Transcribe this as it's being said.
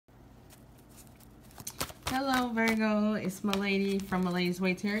Hello Virgo, it's Malady from Maladys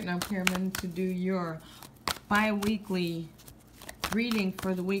Way Tarot, and I'm coming to do your bi-weekly reading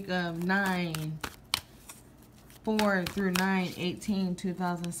for the week of 9/4 through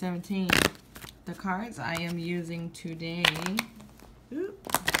 9/18/2017. The cards I am using today, the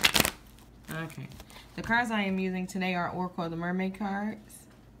cards I am using today are Oracle of the Mermaid cards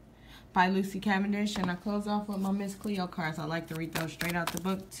by Lucy Cavendish, and I close off with my Miss Cleo cards. I like to read those straight out the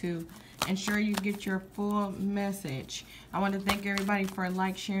book to ensure you get your full message. I want to thank everybody for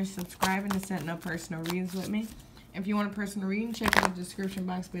like, sharing, subscribing, and setting up personal readings with me. If you want a personal reading, check out the description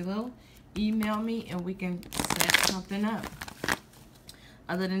box below. Email me and we can set something up.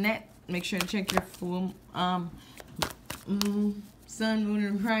 Other than that, make sure to check your full sun, moon,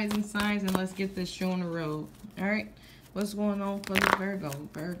 and rising signs, and let's get this show on the road. Alright? What's going on for the Virgo?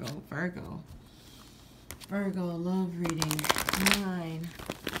 Virgo, love reading.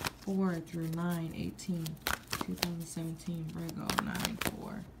 9/4 through 9/18/2017. Virgo,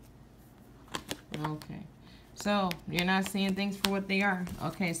 9/4. Okay. So, you're not seeing things for what they are.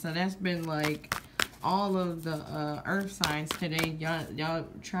 Okay, so that's been like all of the earth signs today. Y'all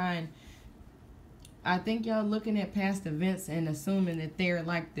trying... I think y'all looking at past events and assuming that they're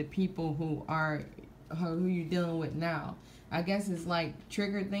like the people who you're dealing with now. I guess it's like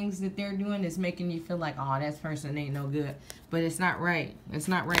trigger things that they're doing is making you feel like, oh, that person ain't no good. But it's not right. It's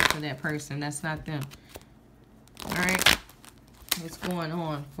not right for that person. That's not them. Alright? What's going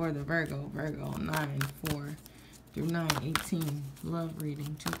on for the Virgo? Virgo, 9/4 through 9/18. Love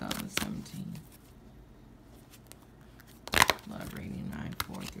reading, 2017. Love reading,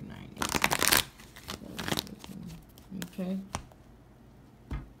 9/4 through 9/18. Okay.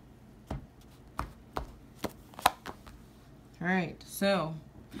 Alright, so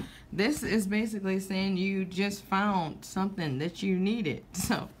this is basically saying you just found something that you needed.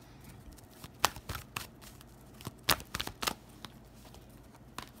 So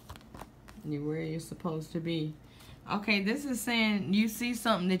you're where you're supposed to be. Okay, this is saying you see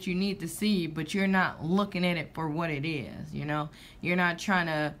something that you need to see, but you're not looking at it for what it is, you know? You're not trying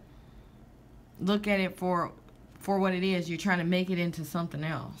to look at it for what it is. You're trying to make it into something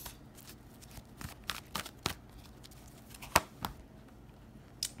else.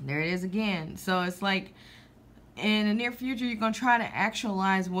 There it is again. So it's like in the near future you're going to try to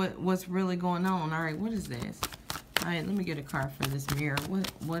actualize what's really going on. All right, what is this? All right, let me get a card for this mirror.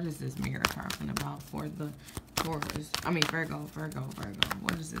 What is this mirror talking about for the Taurus? I mean Virgo.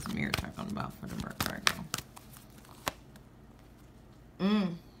 What is this mirror talking about for the Virgo?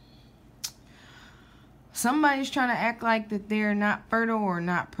 Somebody's trying to act like that they're not fertile or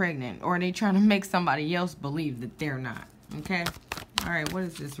not pregnant, or they trying to make somebody else believe that they're not. Okay? All right, what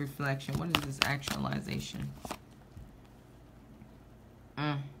is this reflection? What is this actualization?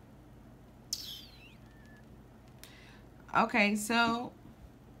 Okay, so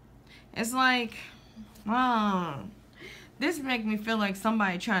it's like, this make me feel like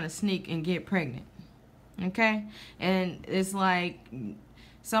somebody trying to sneak and get pregnant. Okay? And it's like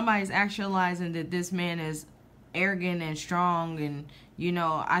somebody's actualizing that this man is arrogant and strong and, you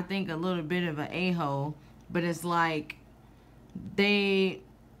know, I think a little bit of an a-hole, but it's like I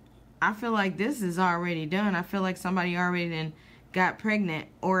feel like this is already done. I feel like somebody already then got pregnant,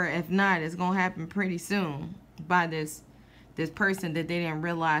 or if not, it's gonna happen pretty soon by this person that they didn't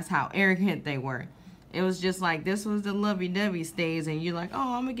realize how arrogant they were. It was just like this was the lovey-dovey stage, and you're like,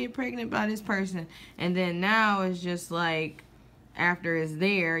 oh, I'm gonna get pregnant by this person, and then now it's just like after it's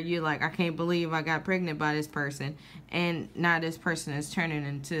there, you're like, I can't believe I got pregnant by this person, and now this person is turning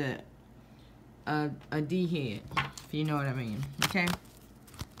into a D-head, if you know what I mean. Okay?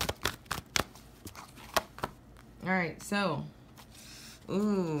 Alright, so,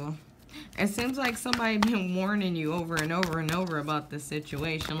 it seems like somebody been warning you over and over and over about this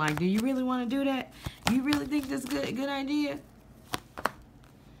situation. Like, do you really want to do that? Do you really think that's a good idea?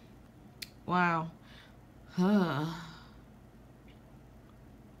 Wow.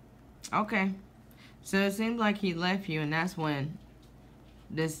 Okay. So it seems like he left you, and that's when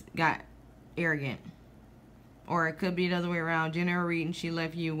this got arrogant. Or it could be the other way around. General reading, she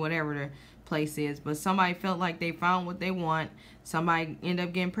left you, whatever the place is. But somebody felt like they found what they want. Somebody ended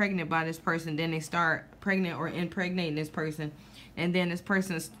up getting pregnant by this person. Then they start pregnant or impregnating this person. And then this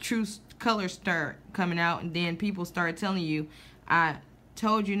person's true colors start coming out. And then people start telling you, I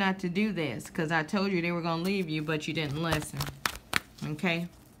told you not to do this, because I told you they were going to leave you, but you didn't listen. Okay?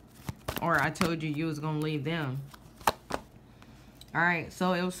 Or I told you was going to leave them. Alright,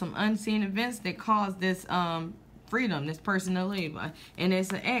 so it was some unseen events that caused this freedom, this person to leave. And it's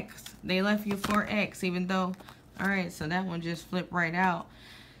an X. They left you for X, even though... Alright, so that one just flipped right out.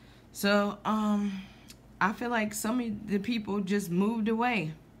 So, I feel like some of the people just moved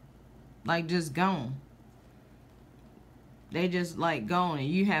away. Like, just gone. They just, like, gone. And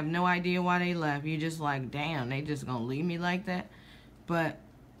you have no idea why they left. You just like, damn, they just gonna leave me like that? But,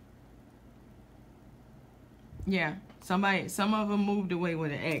 yeah. Some of them moved away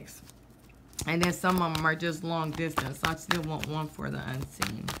with an ex. And then some of them are just long distance. I still want one for the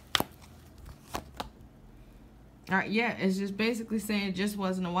unseen. Alright, yeah, it's just basically saying it just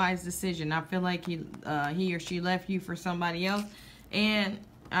wasn't a wise decision. I feel like he or she left you for somebody else. And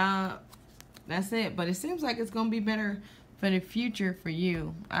that's it. But it seems like it's going to be better for the future for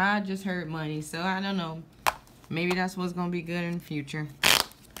you. I just heard money. So, I don't know. Maybe that's what's going to be good in the future.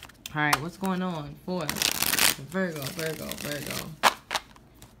 Alright, what's going on for Virgo,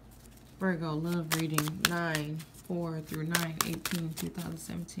 Virgo, love reading 9/4 through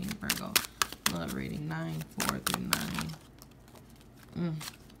 9/18/2017. Virgo. Love reading 9/4 through 9.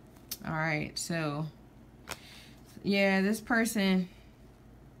 Alright, so yeah, this person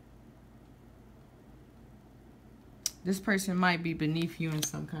might be beneath you in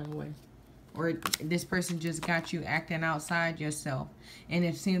some kind of way. Or this person just got you acting outside yourself. And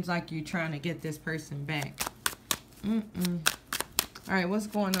it seems like you're trying to get this person back. Alright, what's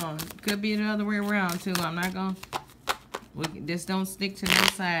going on? Could be the other way around too. I'm not going to... This don't stick to no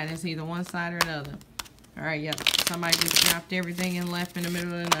side. It's either one side or the other. Alright, yep. Somebody just dropped everything and left in the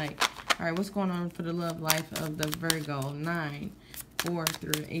middle of the night. Alright, what's going on for the love life of the Virgo? 9/4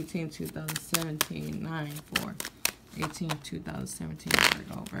 through 18/2017. 9/4. 18/2017.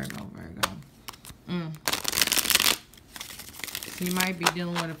 Virgo. So you might be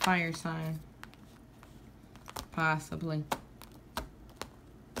dealing with a fire sign. Possibly.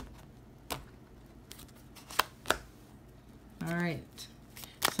 Alright.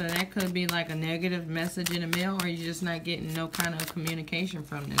 So that could be like a negative message in the mail, or you're just not getting no kind of communication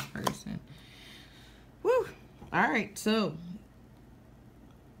from this person. Woo! Alright, so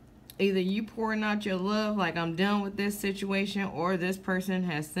either you pouring out your love, like I'm done with this situation, or this person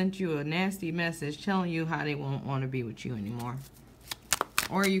has sent you a nasty message telling you how they won't want to be with you anymore.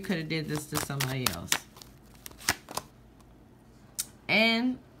 Or you could have did this to somebody else.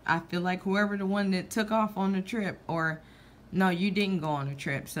 And I feel like whoever the one that took off on the trip, or no, you didn't go on a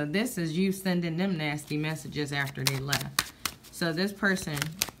trip. So this is you sending them nasty messages after they left. So this person,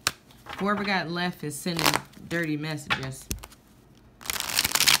 whoever got left, is sending dirty messages.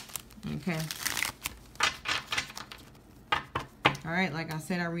 Okay. Alright, like I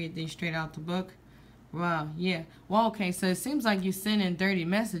said, I read these straight out the book. Wow, yeah. Well, okay, so it seems like you're sending dirty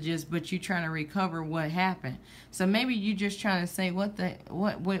messages, but you're trying to recover what happened. So maybe you're just trying to say what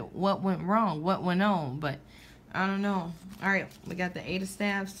went wrong, what went on, but I don't know. Alright, we got the 8 of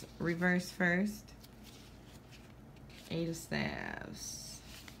Staves reversed first. 8 of Staves.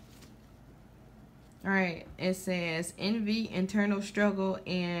 Alright, it says envy, internal struggle,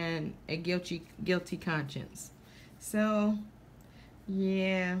 and a guilty conscience. So,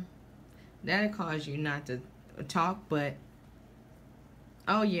 yeah, that'll cause you not to talk, but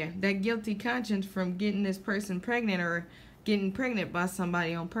oh yeah, that guilty conscience from getting this person pregnant, or getting pregnant by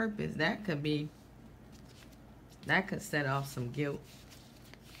somebody on purpose, that could set off some guilt.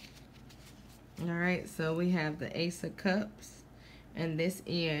 Alright, so we have the Ace of Cups, and this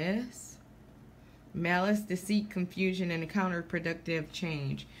is malice, deceit, confusion, and a counterproductive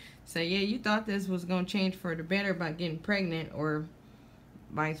change. So yeah, you thought this was going to change for the better by getting pregnant, or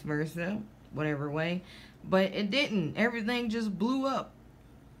vice versa, whatever way, but it didn't. Everything just blew up.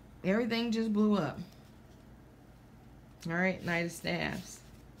 Everything just blew up. Alright, Knight of Staves.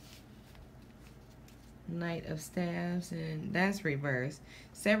 Knight of Staves, and that's reversed.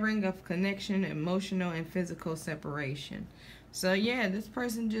 Severing of connection, emotional and physical separation. So yeah, this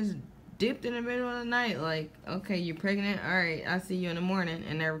person just dipped in the middle of the night, like, okay, you're pregnant, alright, I'll see you in the morning,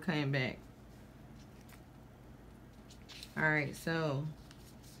 and never came back. Alright, so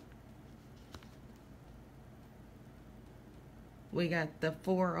we got the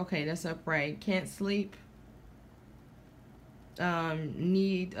 4, okay, that's upright. Can't sleep.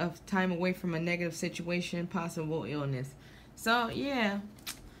 Need of time away from a negative situation, possible illness. So yeah,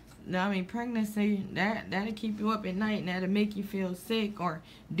 I mean, pregnancy, that'll keep you up at night, and that'll make you feel sick, or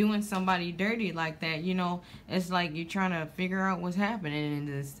doing somebody dirty like that, you know, it's like you're trying to figure out what's happening, and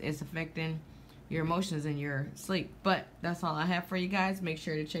it's affecting your emotions and your sleep. But that's all I have for you guys. Make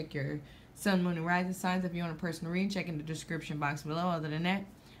sure to check your sun, moon, and rising signs if you want a personal reading. Check in the description box below. Other than that,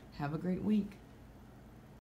 have a great week.